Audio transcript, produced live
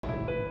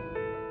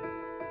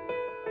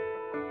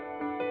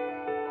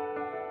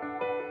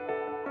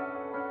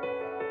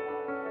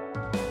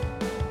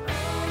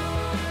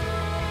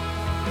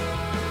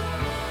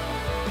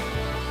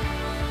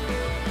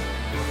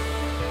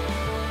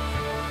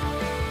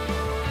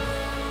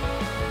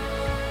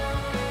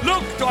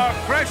Look to our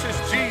precious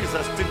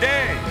Jesus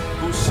today,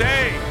 who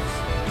saves,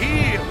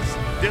 heals,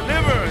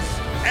 delivers,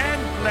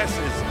 and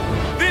blesses.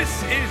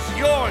 This is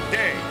your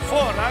day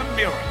for a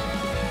miracle.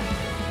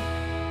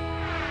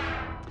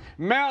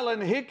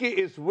 Marilyn Hickey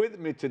is with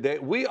me today.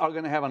 We are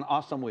going to have an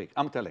awesome week.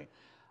 I'm telling you.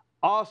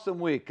 Awesome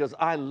week, because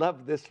I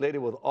love this lady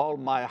with all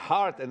my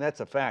heart, and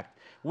that's a fact.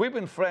 We've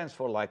been friends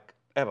for like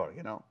ever,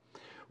 you know.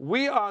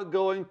 We are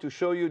going to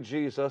show you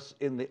Jesus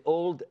in the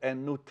Old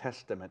and New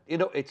Testament. You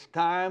know, it's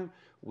time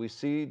we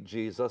see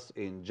Jesus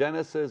in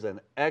Genesis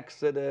and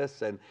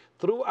Exodus and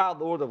throughout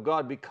the Word of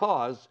God,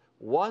 because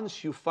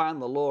once you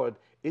find the Lord,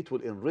 it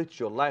will enrich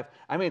your life.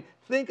 I mean,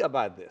 think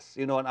about this.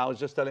 You know, and I was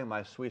just telling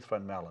my sweet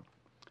friend Marilyn,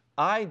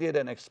 I did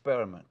an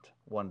experiment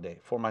one day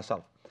for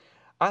myself.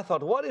 I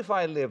thought, what if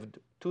I lived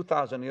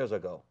 2,000 years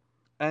ago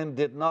and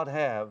did not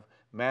have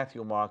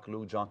Matthew, Mark,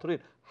 Luke, John to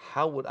read?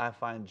 How would I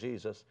find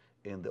Jesus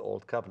in the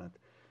Old Covenant?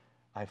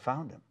 I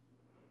found him.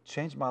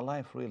 Changed my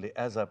life, really,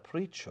 as a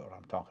preacher,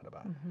 I'm talking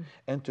about.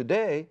 And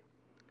today,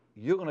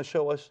 you're going to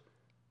show us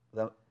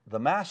the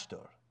master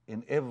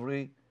in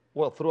every,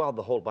 well, throughout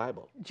the whole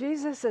Bible.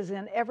 Jesus is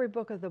in every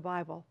book of the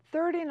Bible,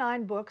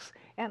 39 books,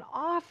 and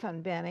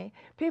often, Benny,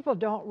 people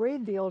don't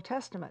read the Old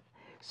Testament,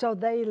 so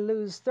they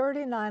lose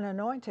 39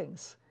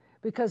 anointings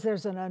because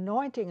there's an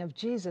anointing of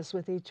Jesus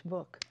with each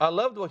book. I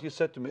loved what you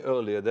said to me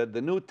earlier, that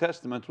the New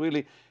Testament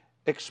really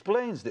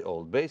explains the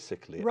Old,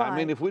 basically. Right. I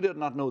mean, if we did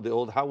not know the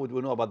Old, how would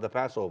we know about the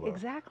Passover?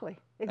 Exactly.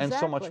 And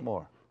so much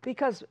more.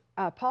 Because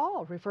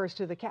Paul refers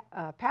to the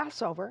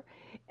Passover,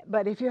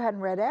 but if you hadn't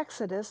read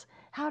Exodus,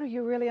 how do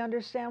you really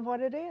understand what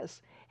it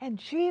is? And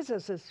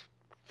Jesus is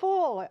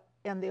full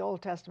in the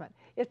Old Testament.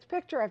 It's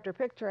picture after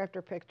picture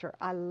after picture.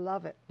 I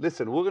love it.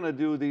 Listen, we're going to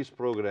do these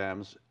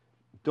programs.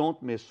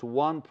 Don't miss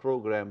one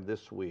program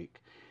this week.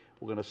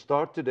 We're going to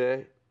start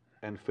today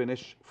and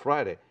finish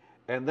Friday.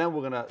 And then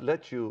we're going to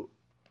let you,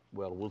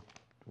 well,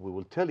 we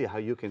will tell you how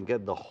you can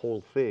get the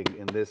whole thing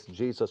in this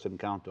Jesus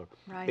encounter.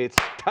 Right. It's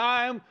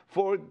time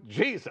for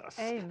Jesus.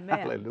 Amen.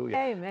 Hallelujah.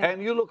 Amen.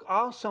 And you look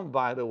awesome,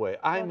 by the way.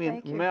 I mean,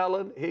 thank you.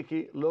 Marilyn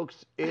Hickey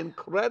looks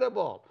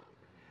incredible.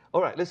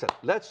 All right, listen,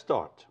 let's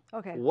start.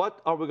 Okay.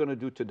 What are we going to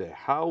do today?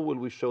 How will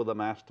we show the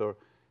Master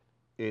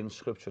in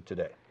Scripture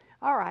today?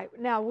 All right,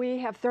 now we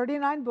have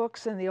 39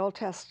 books in the Old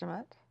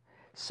Testament,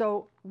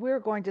 so we're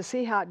going to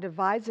see how it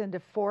divides into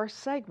 4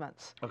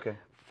 segments. Okay.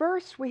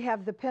 First, we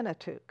have the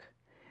Pentateuch.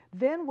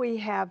 Then we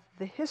have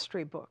the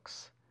history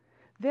books.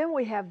 Then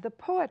we have the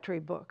poetry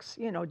books,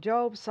 you know,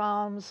 Job,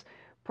 Psalms,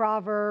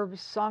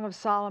 Proverbs, Song of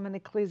Solomon,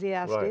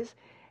 Ecclesiastes. Right.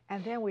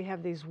 And then we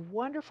have these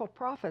wonderful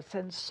prophets,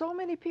 and so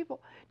many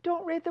people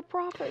don't read the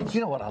prophets.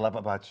 You know what I love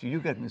about you? You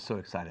get me so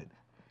excited.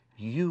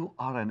 You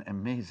are an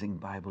amazing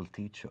Bible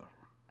teacher.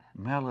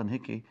 Marilyn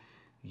Hickey,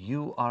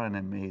 you are an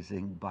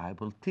amazing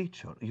Bible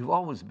teacher. You've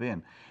always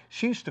been.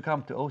 She used to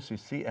come to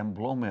OCC and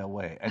blow me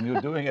away, and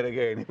you're doing it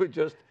again,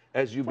 just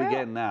as you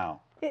begin now.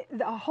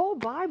 The whole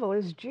Bible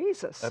is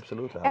Jesus.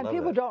 Absolutely, I And love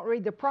people that. don't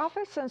read the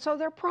prophets, and so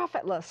they're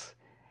profitless.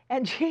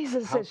 And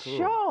Jesus How is true.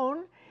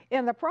 shown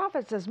in the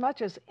prophets as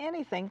much as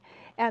anything,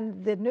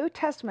 and the New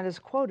Testament is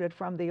quoted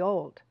from the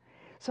Old.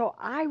 So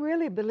I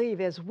really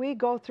believe as we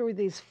go through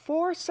these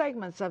 4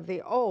 segments of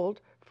the Old,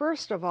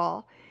 first of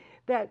all,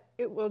 that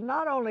it will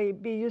not only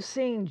be you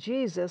seeing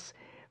Jesus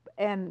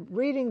and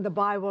reading the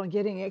Bible and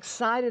getting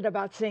excited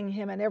about seeing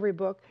him in every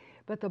book,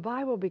 but the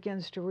Bible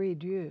begins to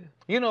read you.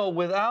 You know,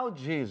 without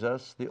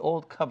Jesus, the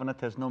Old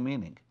Covenant has no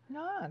meaning.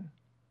 None.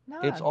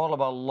 None. It's all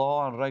about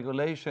law and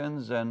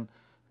regulations and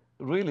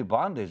really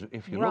bondage,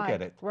 if you look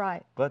at it.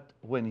 Right. But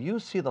when you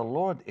see the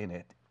Lord in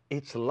it,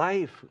 it's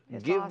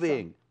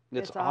life-giving.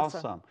 It's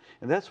awesome.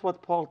 And that's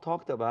what Paul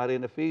talked about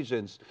in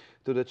Ephesians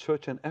to the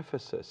church in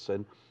Ephesus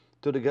and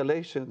to the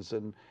Galatians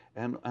and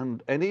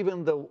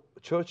even the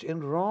church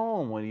in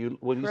Rome when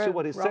you see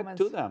what he said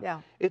to them.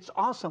 Yeah. It's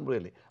awesome,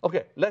 really.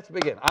 Okay, let's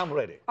begin. I'm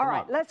ready. All Come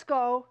right, on.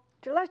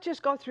 let's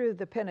just go through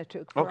the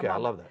Pentateuch for a Okay, I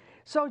moment. love that.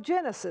 So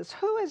Genesis,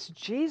 who is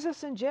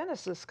Jesus in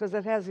Genesis? Because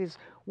it has these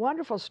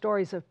wonderful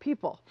stories of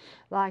people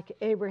like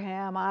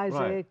Abraham, Isaac,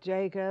 Right.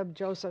 Jacob,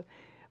 Joseph.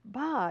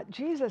 But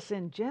Jesus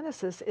in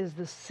Genesis is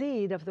the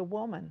seed of the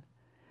woman.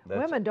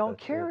 Women don't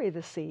carry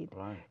the seed.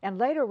 Right. And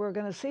later we're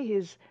going to see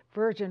he's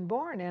virgin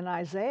born in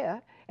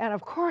Isaiah. And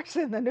of course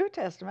in the New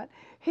Testament,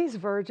 he's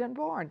virgin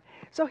born.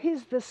 So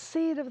he's the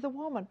seed of the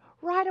woman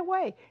right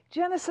away.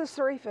 Genesis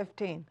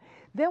 3:15.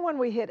 Then when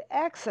we hit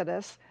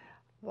Exodus,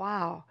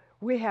 wow,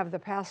 we have the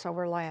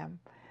Passover lamb.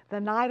 The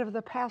night of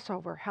the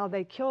Passover, how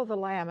they killed the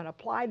lamb and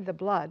applied the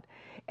blood.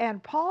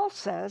 And Paul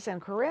says in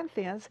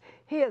Corinthians,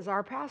 he is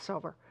our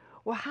Passover.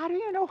 Well, how do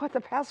you know what the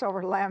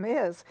Passover lamb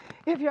is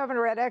if you haven't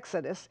read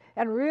Exodus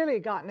and really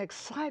gotten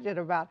excited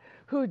about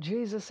who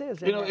Jesus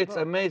is in You know, that it's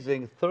book?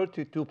 amazing.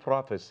 32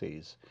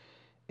 prophecies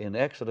in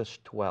Exodus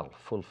 12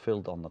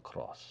 fulfilled on the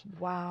cross.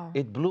 Wow.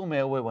 It blew me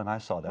away when I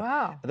saw that.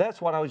 Wow.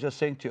 That's what I was just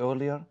saying to you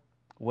earlier.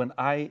 When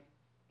I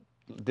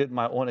did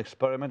my own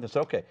experiment and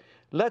said, okay,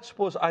 let's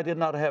suppose I did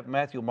not have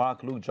Matthew,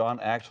 Mark, Luke, John,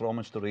 Acts,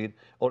 Romans to read,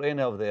 or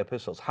any of the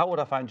epistles. How would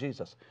I find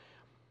Jesus?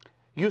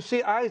 You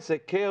see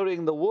Isaac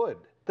carrying the wood.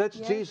 That's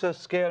Yes.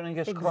 Jesus carrying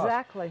his cross.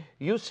 Exactly.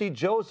 You see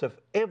Joseph,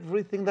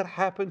 everything that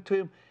happened to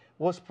him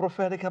was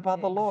prophetic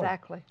about the Lord.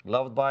 Exactly.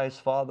 Loved by his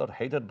father,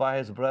 hated by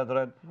his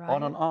brethren, on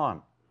Right. and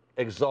on.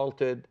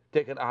 Exalted,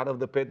 taken out of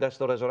the pit, that's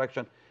the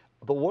resurrection.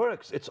 The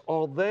works, it's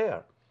all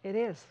there. It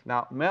is.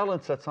 Now,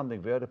 Mellon said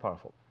something very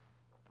powerful.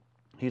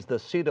 He's the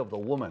seed of the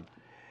woman.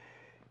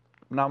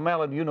 Now,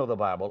 Mellon, you know the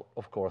Bible,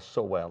 of course,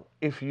 so well.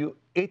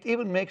 It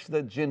even makes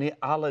the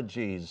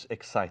genealogies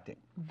exciting.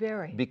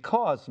 Very.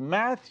 Because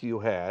Matthew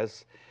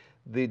has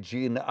the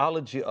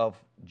genealogy of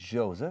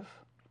Joseph,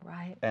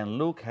 Right. and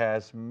Luke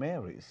has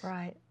Mary's.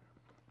 Right.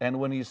 And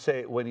when you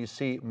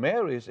see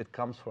Mary's, it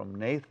comes from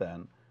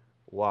Nathan,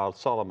 while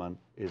Solomon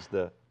is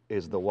the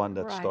one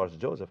that Right. starts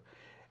Joseph.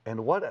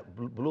 And what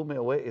blew me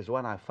away is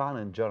when I found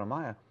in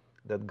Jeremiah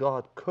that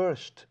God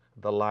cursed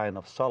the line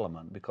of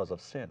Solomon because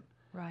of sin.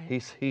 Right.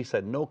 He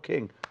said no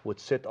king would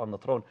sit on the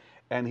throne.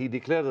 And he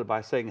declared it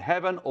by saying,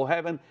 heaven, oh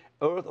heaven,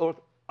 earth,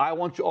 earth, I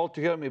want you all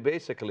to hear me,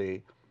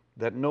 basically,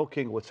 that no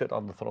king would sit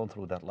on the throne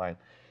through that line.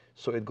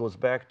 So it goes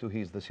back to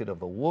he's the seed of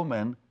the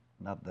woman,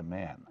 not the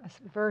man.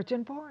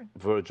 Virgin born.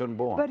 Virgin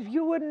born. But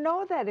you wouldn't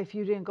know that if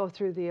you didn't go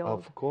through the old.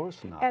 Of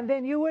course not. And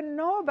then you wouldn't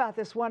know about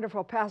this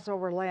wonderful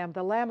Passover lamb,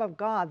 the Lamb of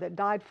God that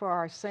died for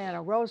our sin,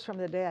 arose from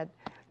the dead.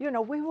 You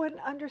know, we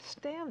wouldn't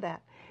understand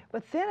that.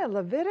 But then in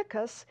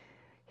Leviticus,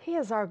 he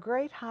is our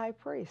great high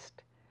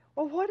priest.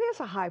 Well, what is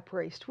a high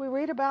priest? We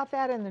read about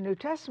that in the New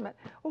Testament.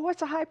 Well,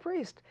 what's a high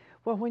priest?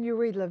 Well, when you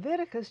read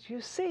Leviticus, you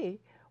see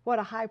what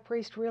a high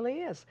priest really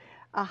is.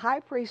 A high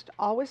priest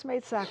always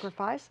made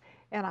sacrifice,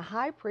 and a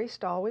high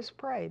priest always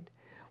prayed.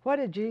 What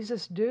did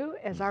Jesus do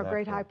as our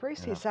great high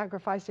priest? Yeah. He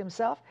sacrificed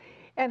himself.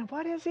 And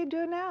what does he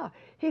do now?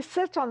 He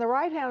sits on the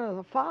right hand of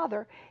the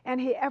Father,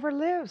 and he ever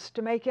lives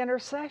to make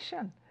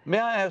intercession. May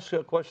I ask you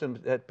a question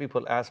that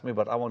people ask me,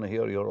 but I want to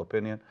hear your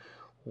opinion?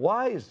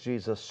 Why is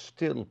Jesus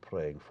still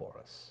praying for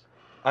us?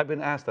 I've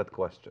been asked that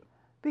question.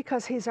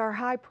 Because he's our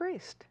high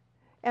priest.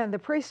 And the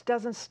priest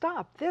doesn't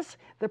stop.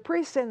 The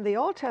priest in the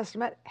Old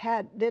Testament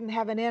didn't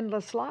have an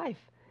endless life.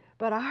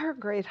 But our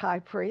great high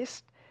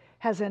priest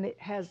has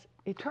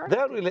eternity.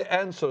 That really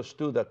answers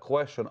to the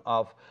question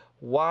of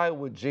why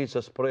would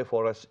Jesus pray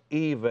for us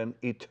even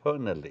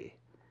eternally?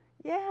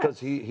 Yes. Because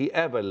he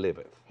ever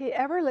liveth. He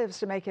ever lives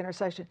to make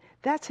intercession.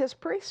 That's his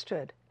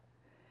priesthood.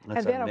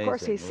 That's and then, of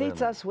course, he amazing,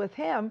 seats really. us with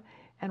him,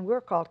 and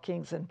we're called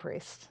kings and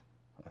priests.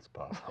 That's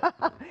powerful.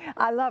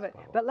 I love it.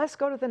 But let's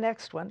go to the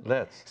next one.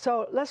 Let's.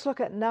 So let's look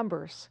at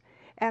Numbers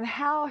and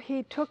how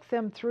he took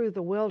them through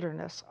the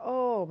wilderness.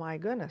 Oh, my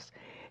goodness.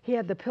 He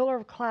had the pillar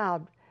of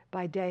cloud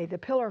by day, the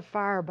pillar of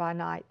fire by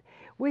night.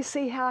 We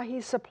see how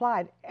he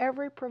supplied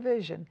every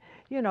provision.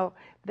 You know,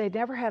 they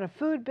never had a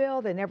food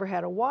bill. They never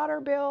had a water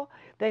bill.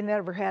 They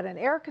never had an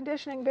air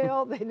conditioning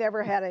bill. They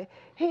never had a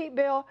heat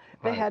bill.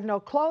 They Right. had no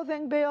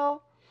clothing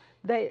bill.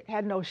 They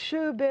had no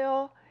shoe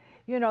bill.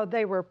 You know,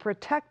 they were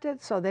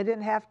protected, so they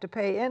didn't have to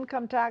pay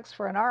income tax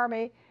for an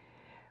army.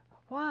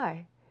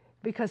 Why?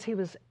 Because he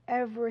was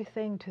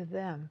everything to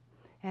them,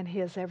 and he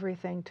is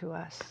everything to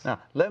us. Now,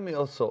 let me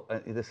also,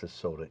 this is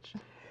so rich.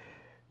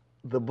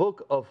 The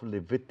book of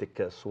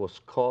Leviticus was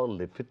called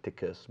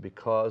Leviticus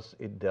because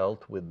it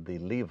dealt with the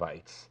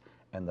Levites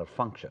and their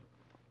function.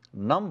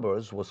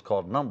 Numbers was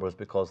called Numbers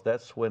because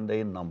that's when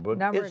they numbered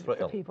Numbered the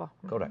Israel. people.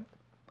 Mhm. Correct.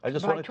 I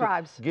just By wanted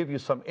tribes. to give you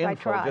some By info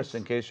just tribes.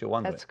 in case you're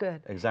wondering. That's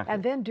good. Exactly.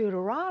 And then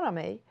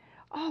Deuteronomy.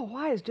 Oh,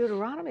 why is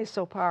Deuteronomy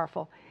so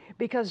powerful?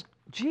 Because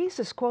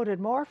Jesus quoted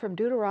more from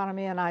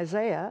Deuteronomy and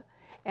Isaiah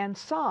and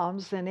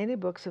Psalms than any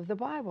books of the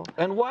Bible.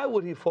 And why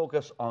would he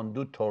focus on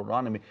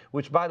Deuteronomy,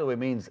 which, by the way,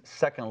 means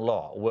second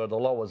law, where the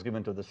law was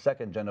given to the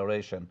second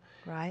generation?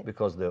 Right.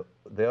 Because the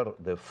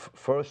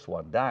first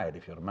one died,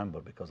 if you remember,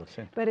 because of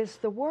sin. But it's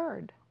the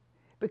Word.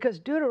 Because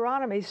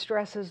Deuteronomy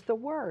stresses the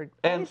Word.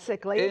 And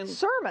Basically, it's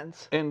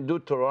sermons. In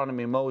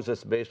Deuteronomy,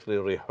 Moses basically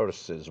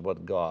rehearses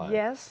what God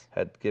Yes.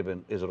 had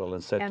given Israel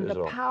and said And to the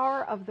Israel.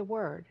 power of the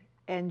Word.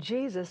 And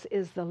Jesus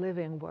is the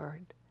living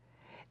Word.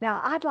 Now,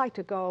 I'd like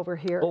to go over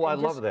here Oh, I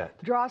and love just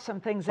that. draw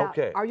some things out.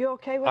 Okay. Are you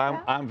okay with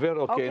that? I'm very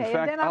okay. In Okay, fact,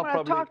 and then I'm I'll going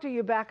to probably- talk to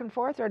you back and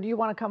forth, or do you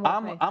want to come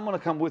with me? I'm going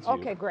to come with you.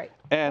 Okay, great.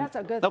 And, That's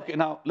a good Okay, thing.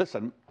 now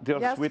listen, dear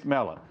Yes. sweet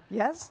Melon.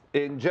 Yes,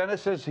 In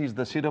Genesis, he's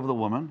the seed of the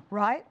woman.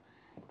 right?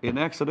 In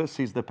Exodus,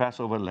 he's the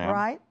Passover lamb.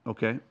 Right.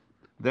 Okay.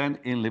 Then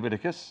in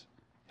Leviticus,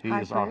 he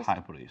High is our priest. high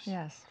priest.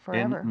 Yes,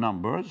 forever. In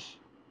Numbers,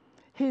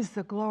 He's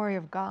the glory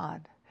of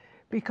God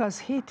because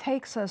he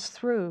takes us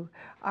through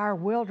our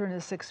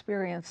wilderness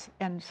experience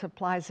and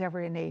supplies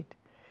every need.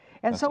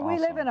 And That's so we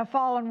live awesome. in a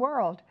fallen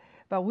world,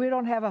 but we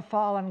don't have a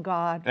fallen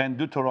God. and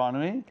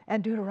Deuteronomy,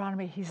 And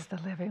Deuteronomy, he's the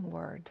living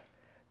Word,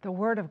 the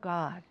Word of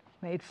God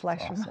made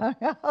flesh among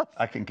us.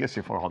 I can kiss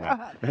you for all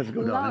that. Let's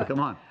go down. Love it. Come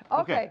on.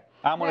 Okay,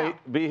 I'm going Now-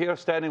 to be here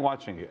standing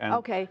watching you. And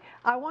Okay,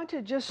 I want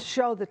to just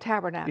show the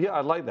tabernacle. yeah,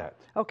 I like that.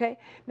 Okay,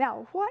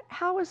 now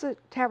how is the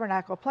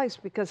tabernacle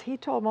placed? Because he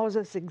told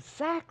Moses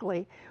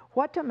exactly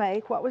what to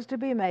make, what was to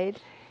be made,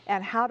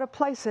 and how to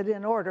place it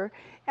in order,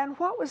 and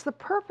what was the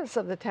purpose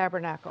of the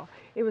tabernacle.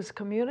 It was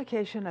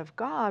communication of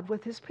God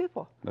with his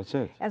people. That's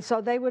it. And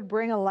so they would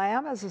bring a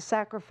lamb as a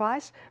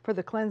sacrifice for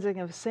the cleansing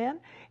of sin,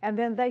 and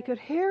then they could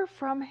hear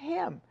from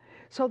him.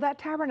 So that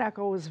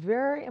tabernacle was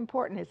very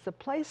important. It's the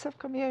place of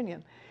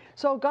communion.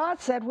 So God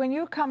said, when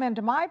you come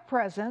into my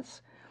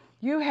presence,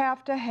 you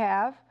have to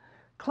have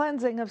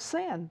cleansing of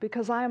sin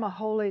because I am a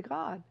holy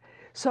God.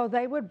 So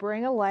they would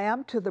bring a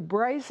lamb to the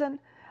brazen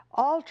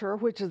altar,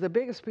 which is the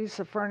biggest piece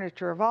of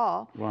furniture of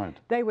all. Right.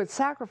 They would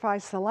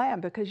sacrifice the lamb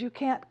because you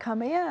can't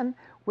come in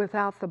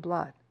without the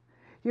blood.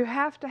 You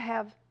have to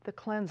have the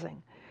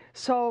cleansing.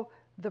 So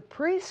the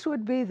priest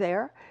would be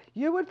there.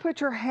 You would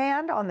put your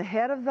hand on the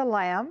head of the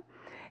lamb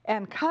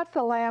and cut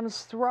the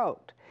lamb's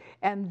throat.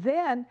 And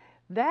then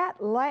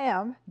that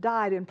lamb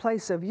died in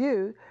place of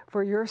you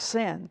for your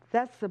sin.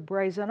 That's the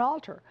brazen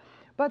altar.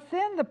 But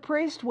then the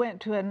priest went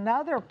to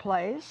another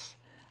place.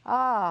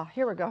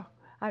 Here we go.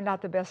 I'm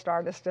not the best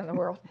artist in the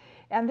world.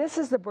 And this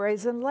is the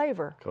brazen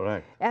laver.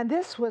 Correct. And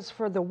this was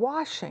for the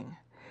washing.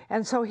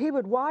 And so he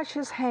would wash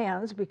his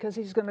hands because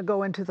he's going to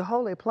go into the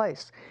holy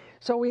place.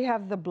 So we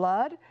have the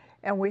blood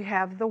and we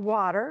have the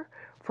water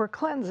for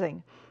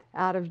cleansing.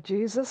 Out of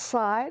Jesus'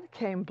 side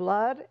came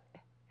blood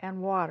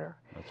and water.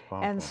 That's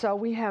powerful. And so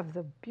we have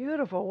the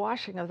beautiful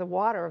washing of the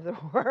water of the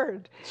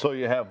Word. So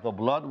you have the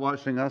blood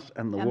washing us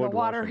and the And word the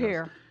water washing us.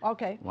 here.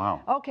 Okay.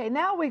 Wow. Okay,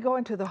 now we go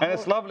into the And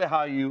it's lovely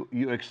how you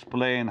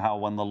explain how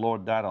when the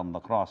Lord died on the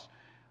cross,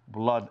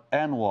 blood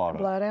and water.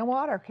 blood and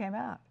water came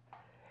out.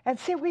 And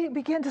see, we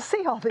begin to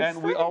see all these And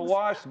things. we are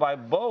washed by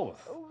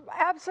both.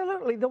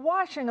 Absolutely, the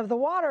washing of the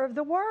water of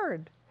the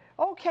Word.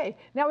 Okay,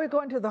 now we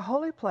go into the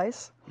holy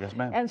place. Yes,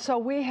 ma'am. And so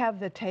we have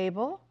the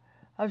table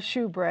of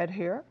shewbread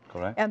here.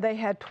 Correct. And they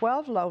had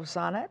 12 loaves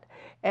on it.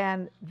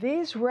 And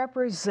these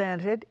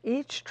represented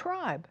each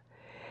tribe.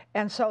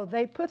 And so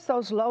they put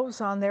those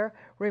loaves on there,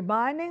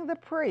 reminding the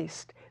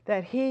priest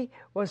that he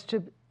was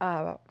to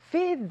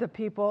feed the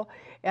people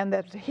and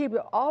that he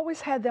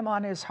always had them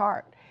on his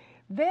heart.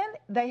 Then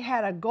they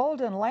had a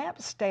golden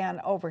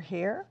lampstand over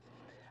here.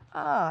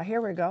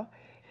 Here we go.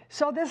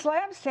 So this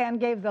lampstand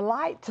gave the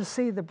light to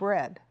see the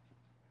bread.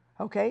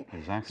 Okay?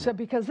 Exactly. So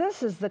because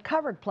this is the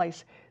covered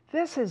place,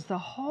 this is the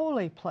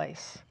holy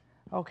place.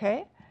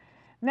 Okay?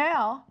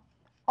 Now,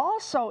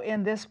 also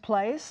in this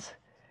place,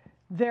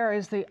 there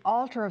is the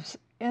altar of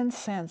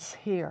incense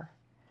here.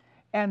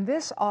 And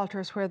this altar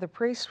is where the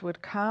priest would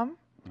come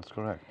That's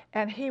correct.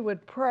 and he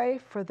would pray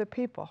for the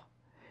people.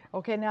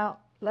 Okay, now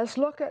let's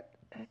look at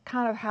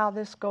kind of how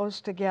this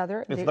goes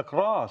together. It's the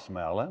cross,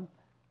 Marilyn.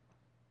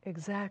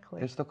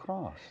 Exactly. It's the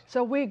cross.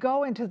 So we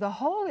go into the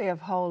Holy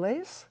of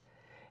Holies,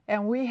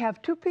 and we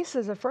have two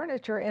pieces of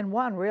furniture in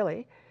one,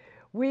 really.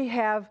 We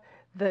have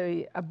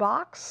a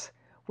box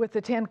with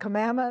the Ten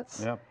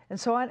Commandments Yep. and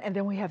so on, and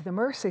then we have the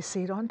mercy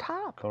seat on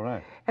top.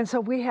 Correct. And so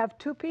we have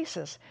two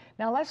pieces.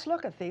 Now let's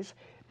look at these.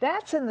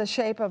 That's in the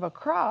shape of a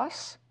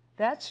cross.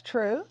 That's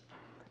true,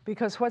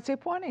 because what's he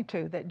pointing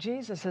to? That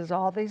Jesus is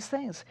all these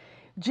things.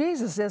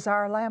 Jesus is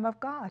our Lamb of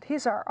God.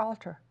 He's our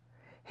altar.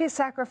 He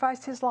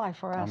sacrificed his life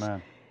for us.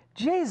 Amen.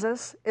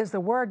 Jesus is the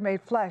Word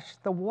made flesh,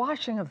 the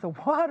washing of the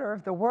water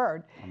of the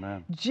Word.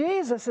 Amen.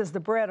 Jesus is the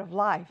bread of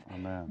life.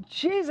 Amen.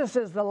 Jesus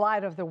is the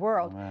light of the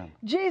world. Amen.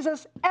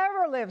 Jesus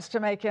ever lives to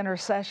make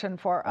intercession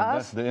for And us.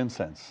 that's the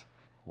incense.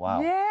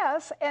 Wow.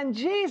 Yes, and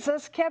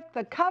Jesus kept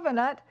the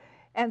covenant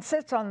and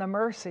sits on the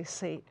mercy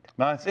seat.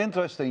 Now, it's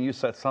interesting you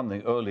said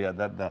something earlier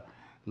that the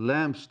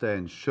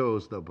lampstand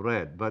shows the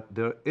bread, but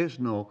there is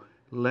no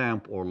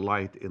lamp or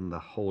light in the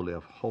Holy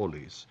of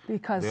Holies.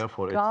 Because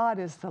Therefore, God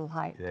is the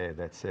light. yeah,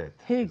 that's it.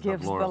 He It's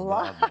gives the glory of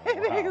light. God.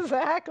 Wow.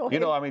 Exactly. You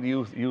know, I mean,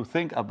 you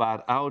think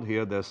about out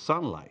here, there's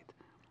sunlight.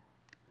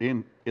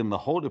 In the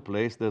holy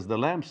place, there's the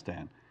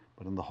lampstand.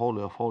 But in the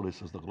Holy of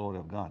Holies is the glory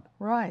of God.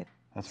 Right.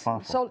 That's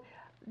powerful. So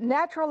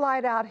natural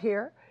light out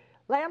here,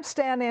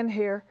 lampstand in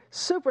here,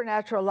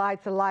 supernatural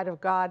light, the light of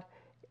God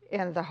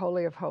in the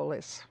Holy of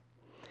Holies.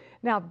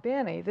 Now,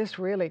 Benny, this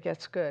really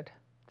gets good.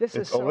 This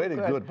It's is so already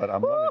good, but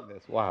I'm loving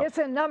this. Wow. It's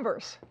in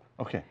Numbers.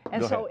 Okay,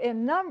 And go so ahead.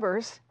 in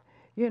Numbers,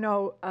 you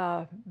know,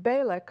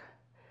 Balak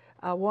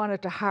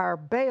wanted to hire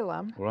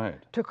Balaam Right.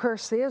 to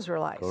curse the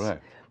Israelites.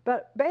 Correct.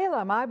 But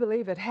Balaam, I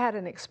believe, had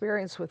an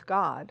experience with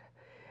God.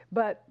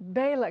 But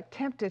Balak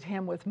tempted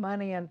him with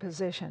money and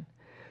position.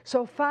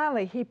 So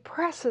finally, he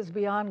presses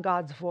beyond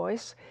God's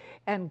voice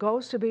and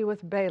goes to be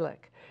with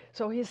Balak.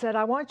 So he said,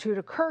 I want you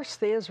to curse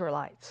the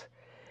Israelites.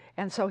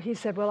 And so he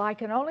said, well, I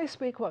can only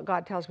speak what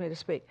God tells me to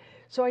speak.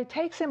 So he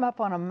takes him up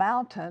on a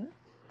mountain,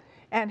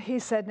 and he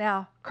said,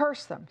 now,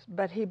 curse them.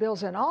 But he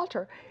builds an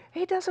altar.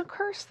 He doesn't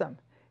curse them.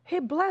 He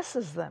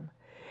blesses them.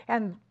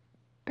 And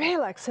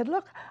Balak said,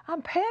 look,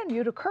 I'm paying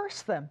you to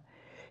curse them.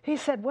 He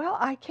said, well,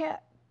 I can't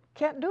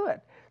do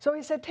it. So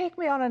he said, take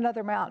me on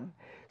another mountain.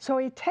 So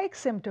he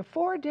takes him to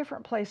 4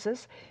 different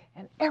places,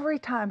 and every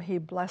time he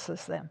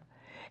blesses them.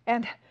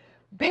 And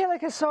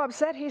Balak is so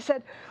upset, he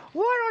said,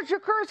 "Why don't you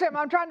curse him?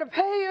 I'm trying to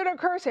pay you to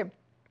curse him."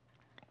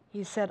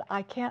 He said,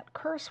 "I can't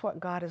curse what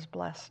God has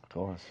blessed." Of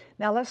course.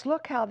 Now let's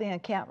look how the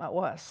encampment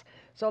was.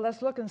 So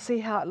let's look and see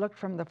how it looked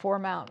from the 4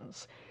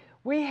 mountains.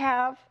 We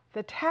have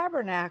the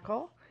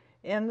tabernacle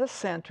in the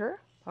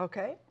center,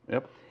 okay?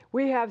 Yep.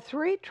 We have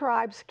 3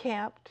 tribes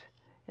camped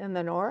in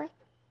the north.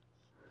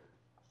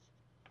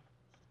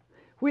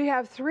 We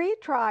have 3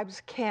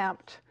 tribes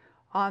camped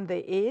on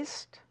the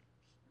east.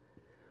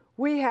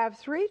 We have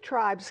 3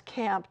 tribes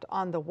camped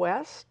on the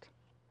west.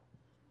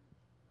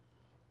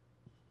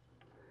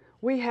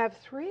 We have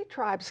 3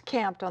 tribes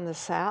camped on the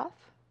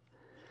south.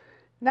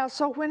 Now,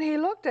 so when he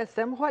looked at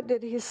them, what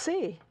did he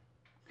see?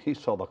 He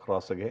saw the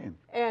cross again.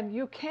 And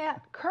you can't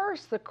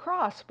curse the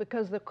cross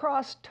because the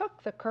cross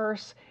took the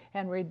curse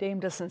and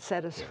redeemed us and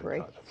set us free.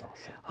 Oh, that's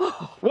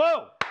awesome.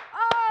 Whoa!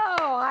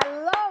 Oh,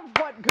 I love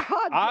what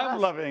God does. I'm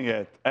loving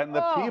it. And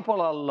the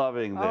people are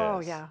loving this.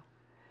 Oh, yeah.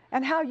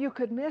 And how you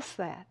could miss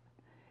that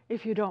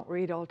if you don't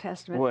read Old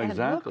Testament. Well, And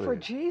exactly. look for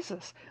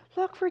Jesus.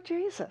 Look for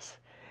Jesus.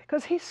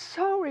 Because he's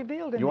so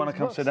revealed in You want to these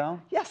come books. sit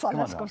down? Yes, Come on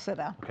let's down. go sit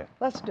down. Okay.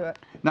 Let's do it.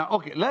 Now,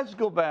 okay, let's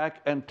go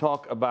back and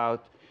talk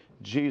about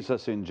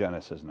Jesus in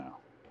Genesis now.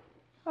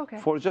 Okay.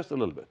 For just a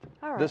little bit.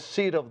 All right. The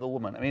seed of the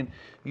woman. I mean,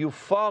 you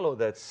follow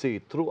that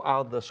seed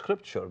throughout the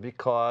scripture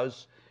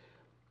because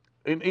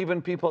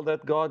even people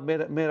that God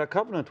made a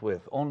covenant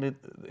with, only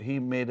he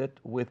made it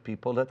with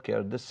people that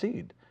carried the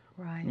seed.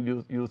 Right.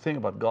 You think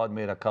about God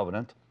made a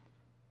covenant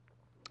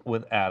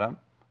with Adam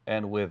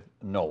and with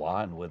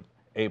Noah and with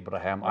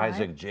Abraham, Right.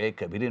 Isaac,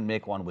 Jacob. He didn't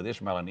make one with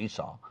Ishmael and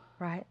Esau.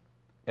 Right.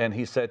 And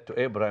he said to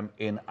Abraham,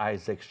 "In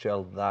Isaac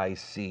shall thy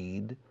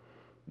seed,"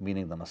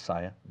 meaning the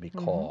Messiah, "be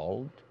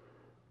called."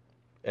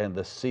 And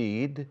the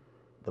seed,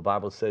 the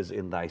Bible says,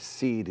 "In thy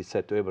seed," he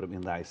said to Abraham,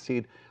 "in thy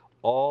seed,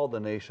 all the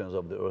nations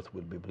of the earth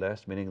will be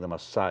blessed," meaning the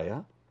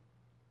Messiah.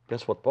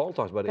 That's what Paul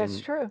talks about That's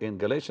true. in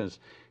Galatians,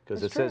 because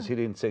it That's says true.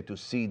 he didn't say to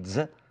seeds,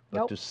 but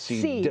Nope, to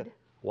seed, seed.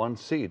 one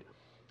seed.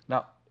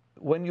 Now,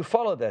 when you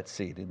follow that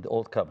seed in the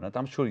Old Covenant,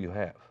 I'm sure you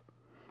have.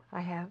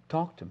 I have.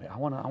 Talk to me. I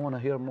want to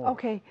hear more.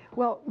 Okay.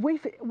 Well,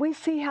 we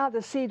see how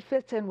the seed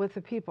fits in with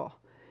the people,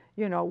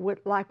 you know,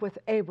 like with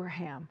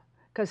Abraham,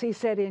 because he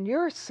said, "In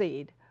your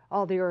seed,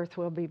 all the earth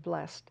will be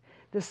blessed."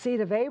 The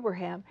seed of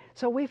Abraham.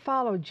 So we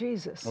follow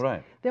Jesus.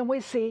 Right. Then we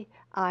see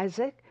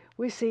Isaac,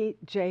 we see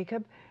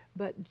Jacob,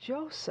 but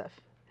Joseph.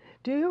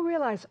 Do you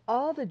realize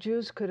all the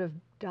Jews could have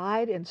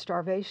died in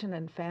starvation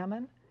and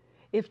famine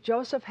if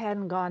Joseph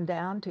hadn't gone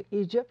down to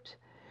Egypt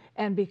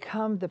and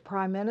become the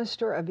prime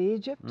minister of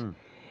Egypt?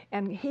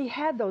 And he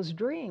had those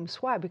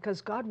dreams. Why?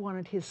 Because God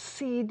wanted his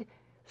seed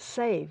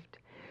saved.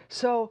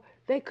 So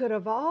they could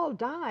have all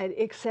died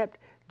except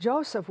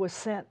Joseph was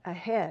sent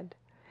ahead.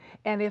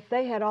 And if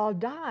they had all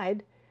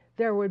died,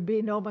 there would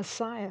be no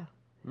Messiah.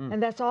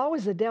 And that's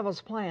always the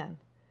devil's plan.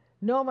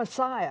 No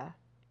Messiah.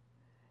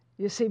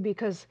 You see,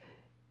 because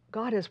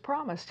God has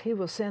promised he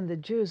will send the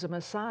Jews a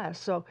Messiah.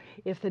 So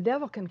if the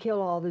devil can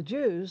kill all the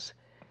Jews,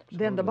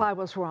 then the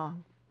Bible's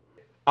wrong.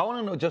 I want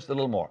to know just a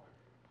little more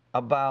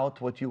about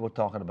what you were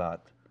talking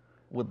about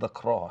with the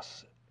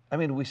cross. I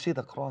mean, we see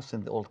the cross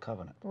in the Old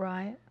Covenant.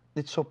 Right.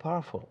 It's so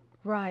powerful.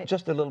 Right.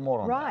 Just a little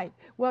more on that. Right.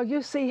 Well,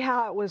 you see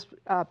how it was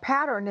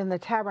patterned in the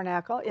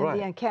tabernacle, in Right.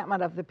 the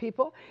encampment of the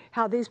people,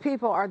 how these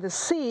people are the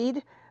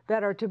seed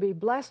that are to be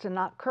blessed and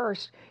not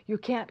cursed. You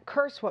can't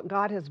curse what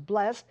God has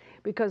blessed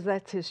because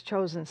that's his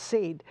chosen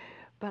seed.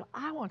 But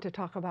I want to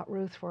talk about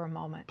Ruth for a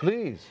moment.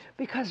 Please.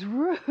 Because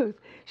Ruth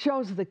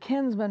shows the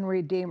kinsman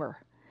redeemer.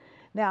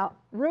 Now,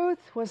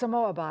 Ruth was a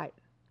Moabite,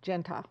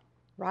 Gentile,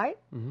 right?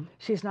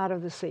 She's not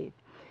of the seed.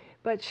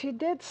 But she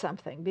did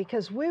something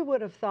because we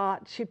would have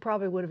thought she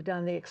probably would have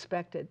done the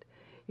expected.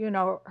 You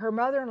know, her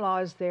mother-in-law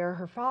is there,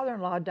 her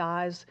father-in-law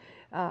dies,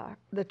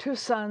 the 2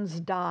 sons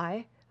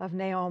die of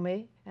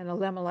Naomi and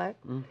Elimelech.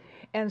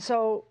 And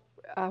so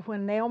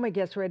when Naomi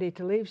gets ready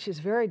to leave, she's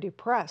very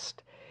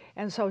depressed.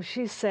 And so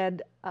she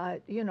said,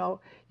 you know,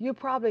 you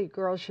probably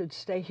girls should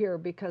stay here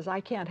because I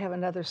can't have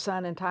another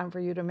son in time for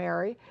you to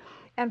marry.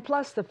 And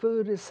plus the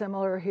food is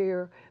similar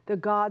here, the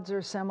gods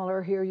are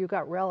similar here, you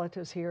got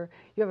relatives here,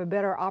 you have a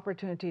better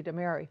opportunity to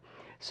marry.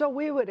 So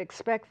we would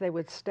expect they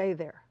would stay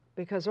there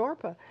because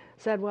Orpah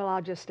said, well,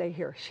 I'll just stay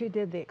here. She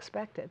did the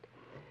expected.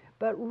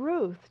 But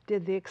Ruth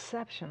did the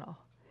exceptional.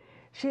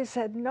 She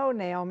said, no,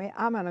 Naomi,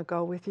 I'm going to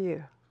go with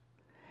you.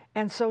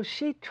 And so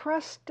she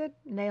trusted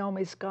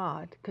Naomi's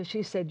God because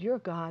she said, your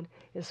God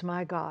is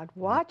my God.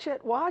 Watch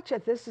it, watch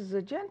it. This is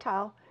a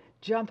Gentile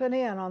jumping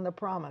in on the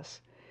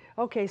promise.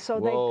 Okay, so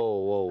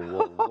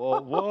Whoa.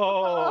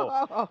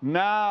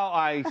 Now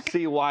I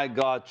see why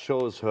God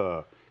chose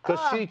her. Because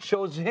she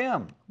chose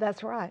him.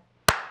 That's right.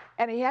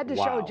 And he had to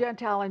show Wow.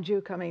 Gentile and Jew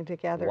coming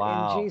together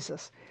Wow. in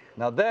Jesus.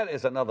 Now that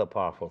is another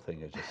powerful thing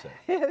you just said.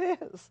 It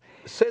is.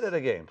 Say that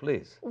again,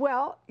 please.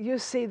 Well, you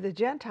see the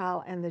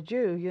Gentile and the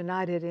Jew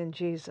united in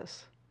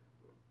Jesus.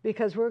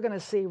 Because we're going to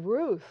see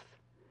Ruth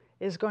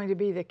is going to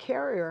be the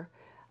carrier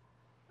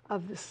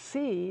of the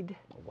seed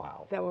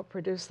Wow. that will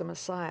produce the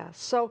Messiah.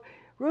 So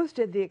Ruth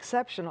did the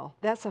exceptional.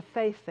 That's a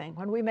faith thing.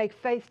 When we make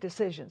faith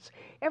decisions,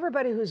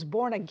 everybody who's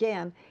born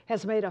again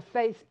has made a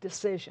faith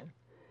decision.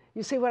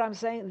 You see what I'm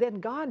saying? Then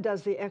God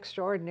does the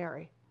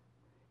extraordinary.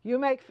 You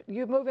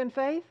move in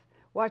faith,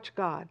 watch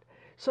God.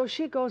 So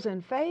she goes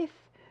in faith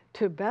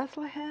to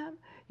Bethlehem.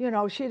 You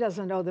know, she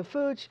doesn't know the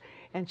food,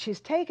 and she's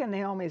taken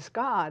Naomi's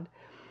God.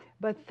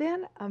 But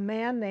then a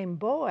man named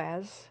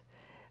Boaz,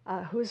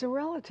 who's a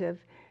relative,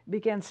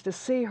 begins to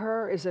see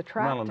her, is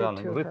attracted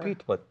Darling, to her.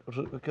 repeat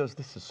because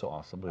this is so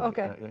awesome. Really.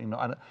 Okay. You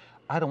know,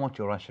 I don't want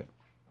you rushing.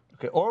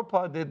 Okay,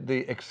 Orpah did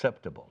the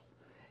acceptable.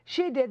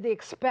 She did the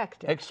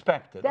expected.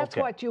 Expected. That's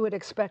okay. what you would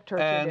expect her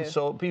to And do.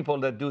 so people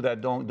that do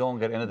that don't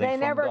get anything They from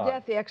never God.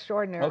 get the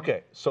extraordinary.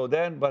 Okay, so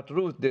then, but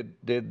Ruth did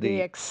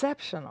The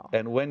exceptional.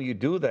 and when you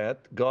do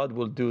that, God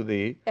will do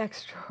the.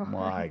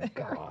 Extraordinary. My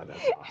God,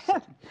 that's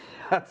awesome.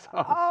 That's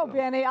awesome. Oh,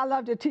 Benny, I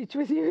love to teach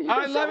with you. You're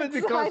I so love it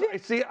because,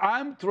 excited. see,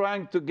 I'm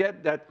trying to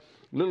get that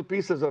little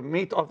pieces of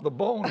meat off the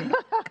bone.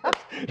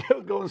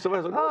 You're going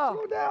somewhere, so no,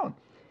 slow down.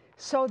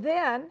 So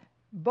then,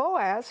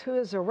 Boaz, who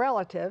is a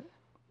relative,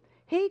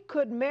 he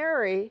could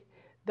marry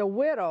the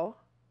widow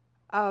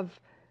of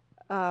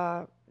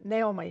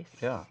Naomi.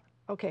 Yeah.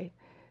 Okay.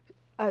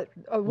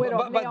 A widow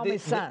of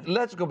Naomi's son.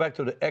 Let's go back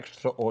to the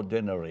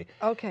extraordinary.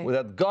 Okay.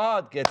 That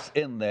God gets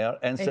in there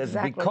and says,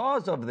 Exactly.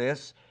 because of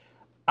this,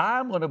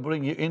 I'm going to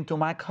bring you into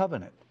my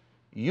covenant.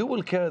 You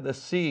will carry the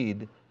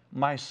seed,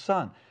 my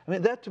son. I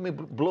mean, that to me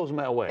blows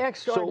me away.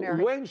 Extraordinary.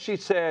 So when she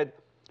said,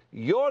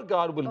 your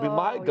God will be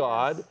my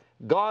God, yes.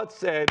 God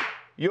said,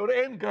 you're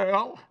in,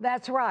 girl.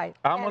 That's right.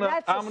 I'm and gonna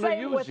that's the same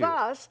use with you.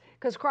 us,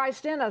 because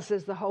Christ in us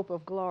is the hope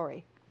of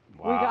glory.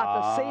 We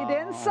got the seed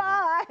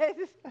inside.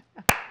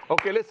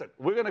 Okay, listen,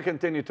 we're going to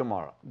continue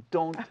tomorrow.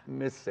 Don't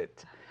miss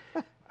it.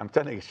 I'm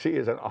telling you, she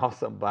is an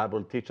awesome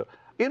Bible teacher.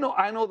 You know,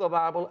 I know the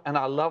Bible, and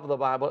I love the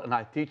Bible, and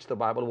I teach the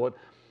Bible.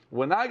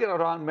 When I get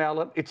around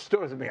Marilyn, it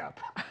stirs me up.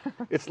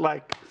 It's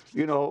like,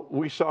 you know,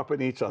 we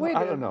sharpen each other. We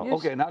I do. don't know. You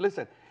Okay, now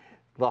listen.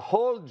 The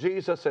whole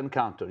Jesus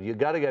encounter, you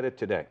got to get it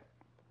today.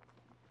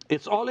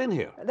 It's all in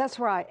here. That's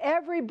right.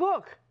 Every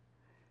book.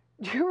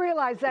 Do you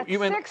realize that? You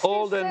mean 66,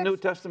 Old and New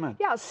Testament?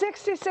 Yeah,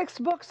 66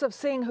 books of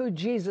seeing who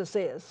Jesus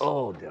is.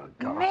 Oh, dear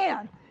God.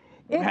 Man,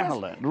 it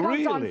Marilyn, just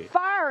comes on really?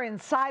 fire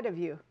inside of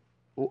you.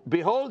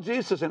 Behold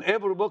Jesus in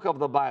every book of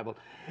the Bible.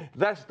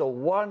 That's the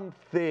one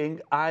thing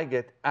I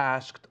get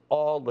asked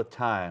all the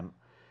time.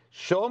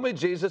 Show me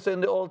Jesus in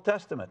the Old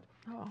Testament.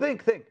 Oh.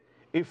 Think.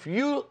 If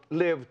you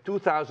lived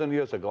 2,000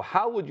 years ago,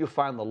 how would you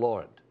find the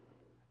Lord?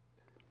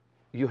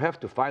 You have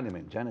to find him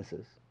in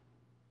Genesis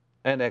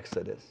and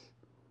Exodus.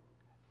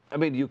 I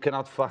mean, you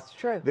cannot find. That's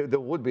true. There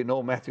would be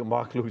no Matthew,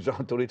 Mark, Luke,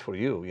 John to read for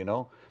you, you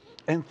know.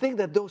 And think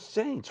that those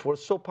saints were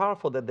so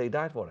powerful that they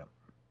died for him.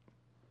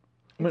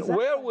 I mean,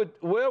 Exactly.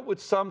 where would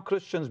some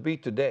Christians be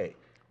today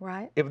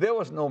Right? if there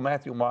was no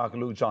Matthew, Mark,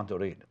 Luke, John to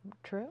read?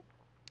 True.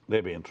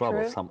 They'd be in trouble,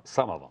 True.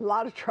 some of A them.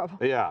 lot of trouble.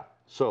 Yeah,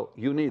 so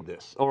you need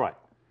this. All right.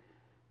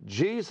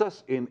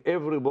 Jesus in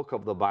every book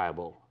of the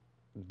Bible.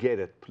 Get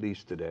it,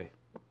 please, today.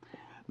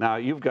 Now,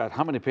 you've got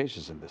how many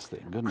pages in this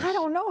thing? Goodness. I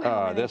don't know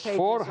how many there's pages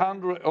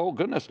 400, oh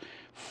goodness,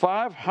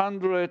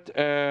 500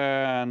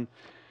 and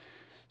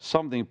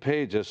something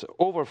pages,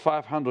 over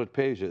 500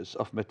 pages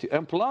of material,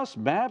 and plus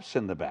maps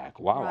in the back.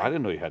 Wow, I Right.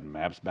 didn't know you had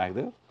maps back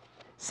there.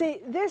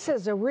 See, this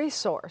is a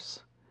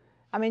resource.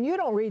 I mean, you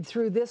don't read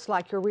through this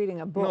like you're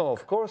reading a book. No,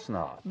 of course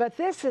not. But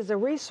this is a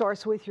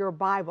resource with your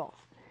Bible.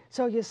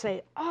 So you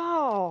say,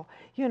 oh,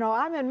 you know,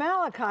 I'm in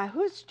Malachi.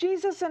 Who's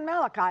Jesus in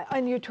Malachi?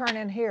 And you turn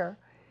in here.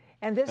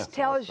 And this That's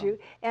tells awesome. you,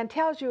 and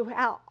tells you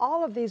how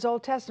all of these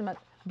Old Testament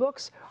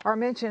books are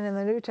mentioned in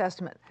the New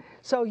Testament.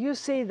 So you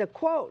see the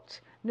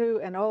quotes, New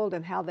and Old,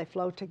 and how they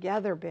flow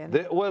together,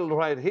 Ben. Well,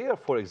 right here,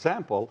 for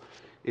example,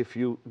 if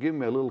you give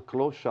me a little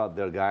close shot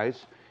there,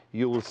 guys,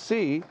 you will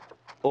see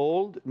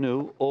old,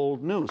 new,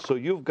 old, new. So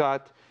you've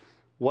got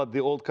what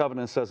the Old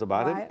Covenant says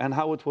about Right. it and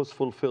how it was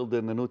fulfilled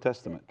in the New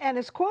Testament. And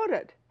it's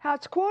quoted, how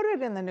it's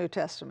quoted in the New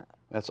Testament.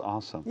 That's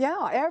awesome.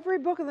 Yeah, every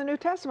book of the New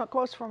Testament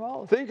quotes from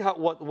Old. Think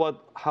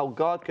how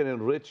God can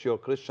enrich your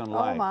Christian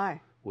life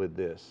my. with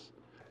this.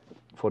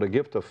 For a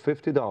gift of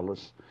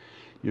 $50,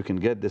 you can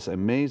get this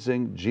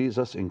amazing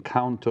Jesus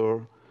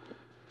Encounter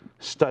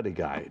study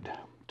guide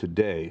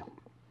today.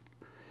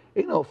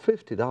 You know,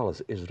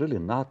 $50 is really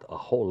not a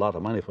whole lot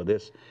of money for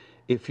this.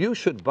 If you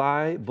should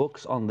buy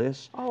books on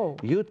this,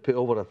 you'd pay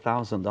over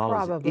 $1,000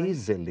 Probably.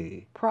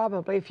 easily.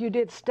 Probably, if you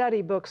did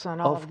study books on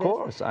all of Of this.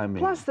 course, I mean.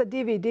 Plus the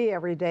DVD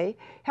every day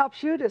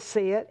helps you to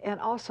see it and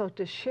also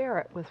to share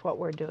it with what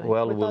we're doing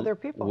with other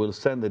people. We'll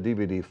send the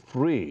DVD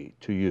free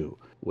to you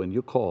when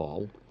you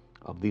call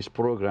of these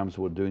programs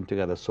we're doing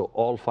together. So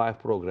all 5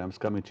 programs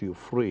coming to you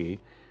free.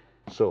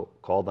 So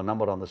call the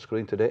number on the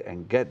screen today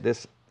and get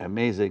this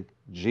amazing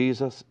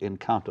Jesus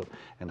Encounter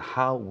and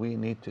how we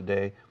need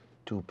today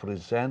to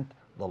present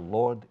the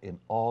Lord in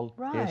all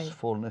Right. his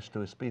fullness to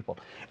his people.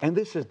 And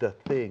this is the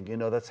thing, you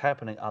know, that's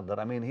happening out there.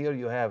 I mean, here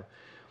you have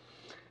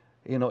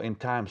in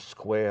Times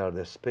Square,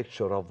 this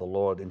picture of the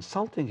Lord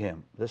insulting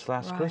him this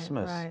last Right,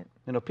 Christmas. right.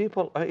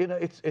 People,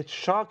 it's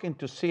shocking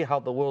to see how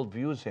the world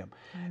views him.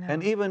 I know.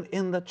 And even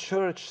in the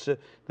church,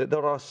 that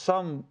there are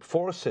some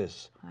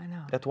forces I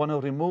know. that want to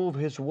remove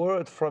his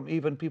word from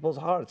even people's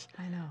hearts.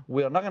 I know.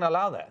 We are not going to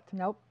allow that.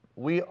 Nope.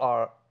 We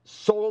are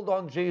sold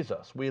on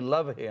Jesus. We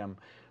love him,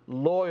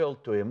 loyal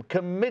to him,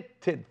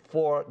 committed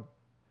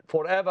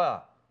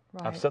forever.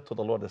 I've Right. said to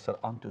the Lord, I said,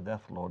 unto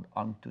death, Lord,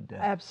 unto death.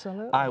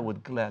 Absolutely. I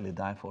would gladly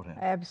die for him.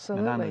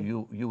 Absolutely. And I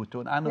know you would too.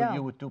 And I know Yeah.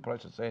 you would too,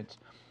 precious saints.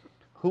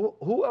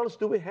 Who else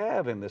do we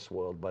have in this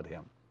world but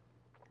him?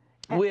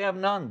 We have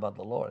none but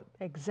the Lord.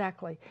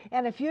 Exactly.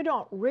 And if you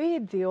don't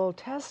read the Old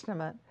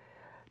Testament,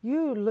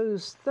 you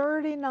lose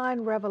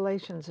 39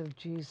 revelations of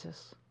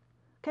Jesus.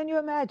 Can you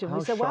imagine? How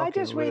We say, well, I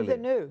shocking, just read the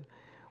really. New.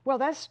 Well,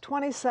 that's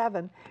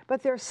 27,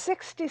 but there's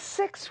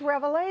 66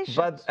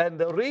 revelations. And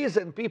the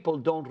reason people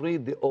don't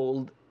read the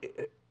Old,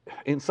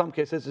 in some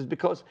cases, is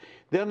because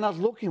they're not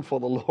looking for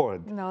the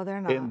Lord. No,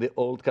 they're not. In the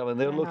Old Covenant,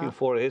 they're They're looking not.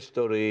 for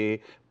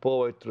history,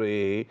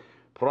 poetry,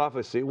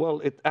 prophecy.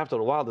 Well, after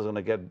a while, it's going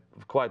to get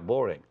quite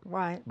boring.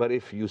 Right. But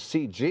if you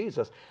see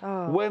Jesus,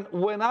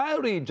 when I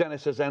read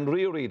Genesis and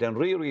reread and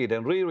reread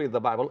and reread the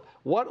Bible,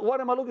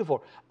 what am I looking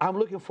for? I'm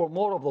looking for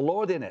more of the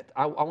Lord in it.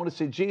 I want to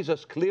see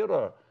Jesus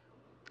clearer.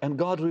 And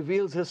God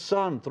reveals his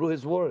Son through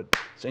his word.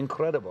 It's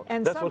incredible.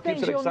 And That's some what keeps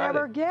things it you'll exciting.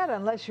 never get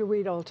unless you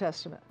read Old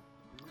Testament.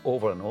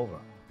 Over and over.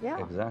 Yeah.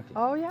 Exactly.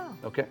 Oh, yeah.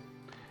 Okay.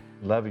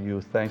 Love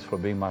you. Thanks for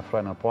being my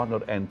friend and partner.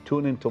 And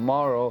tune in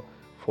tomorrow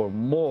for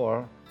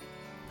more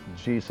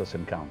Jesus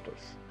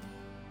Encounters.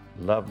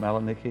 Love Mel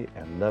and Nikki,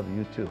 and love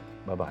you too.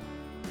 Bye-bye.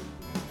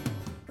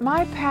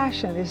 My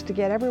passion is to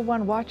get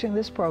everyone watching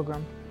this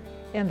program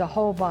in the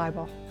whole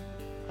Bible.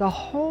 The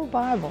whole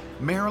Bible.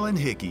 Marilyn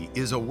Hickey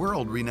is a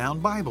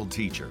world-renowned Bible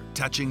teacher,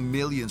 touching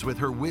millions with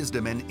her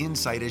wisdom and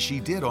insight as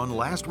she did on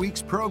last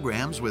week's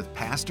programs with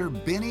Pastor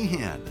Benny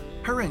Hinn.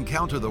 Her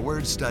Encounter the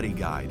Word study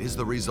guide is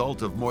the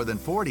result of more than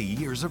 40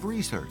 years of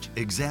research,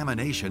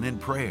 examination, and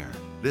prayer.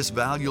 This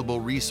valuable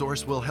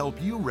resource will help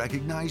you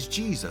recognize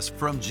Jesus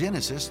from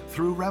Genesis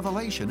through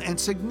Revelation and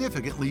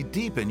significantly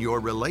deepen your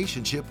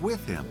relationship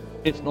with Him.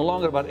 It's no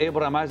longer about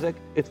Abraham, Isaac,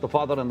 it's the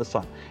Father and the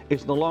Son.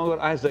 It's no longer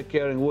Isaac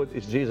carrying wood,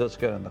 it's Jesus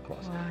carrying the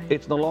cross. Right.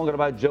 It's no longer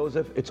about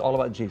Joseph, it's all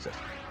about Jesus.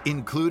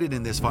 Included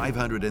in this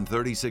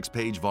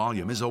 536-page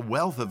volume is a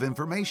wealth of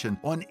information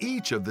on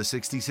each of the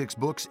 66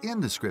 books in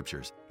the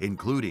Scriptures,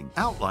 including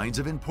outlines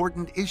of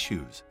important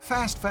issues,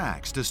 fast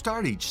facts to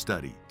start each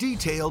study,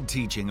 detailed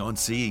teaching on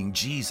seeing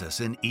Jesus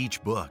in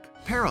each book,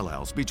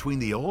 parallels between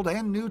the Old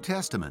and New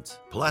Testaments,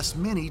 plus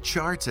many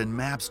charts and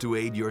maps to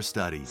aid your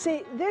study.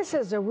 See, this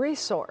is a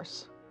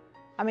resource.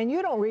 I mean,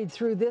 you don't read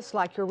through this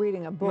like you're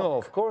reading a book. No,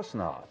 of course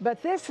not.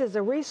 But this is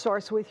a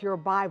resource with your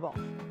Bible.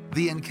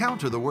 The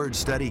Encounter the Word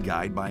study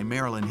guide by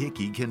Marilyn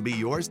Hickey can be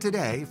yours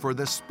today for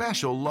the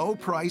special low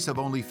price of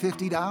only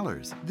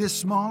 $50. This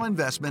small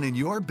investment in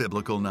your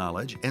biblical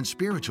knowledge and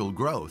spiritual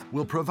growth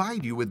will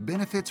provide you with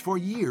benefits for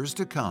years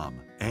to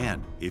come.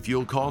 And if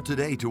you'll call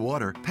today to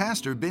order,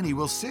 Pastor Benny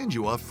will send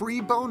you a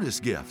free bonus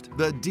gift,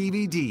 the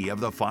DVD of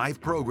the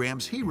 5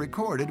 programs he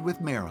recorded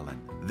with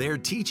Marilyn. Their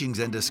teachings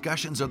and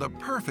discussions are the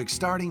perfect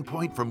starting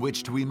point from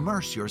which to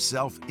immerse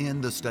yourself in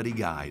the study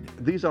guide.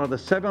 These are the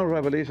 7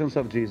 revelations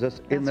of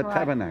Jesus in the That's right.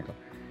 tabernacle.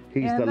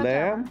 He's In the the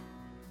lamb,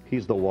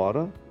 he's the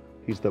water,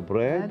 he's the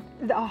bread.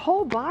 The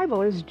whole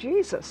Bible is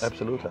Jesus.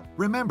 Absolutely.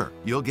 Remember,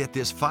 you'll get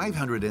this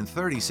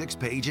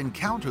 536-page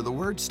Encounter the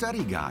Word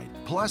study guide,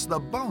 plus the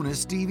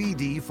bonus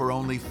DVD for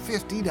only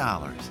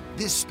 $50.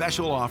 This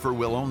special offer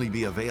will only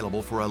be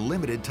available for a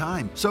limited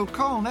time, so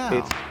call now.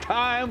 It's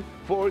time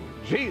for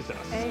Jesus.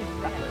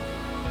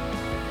 Amen.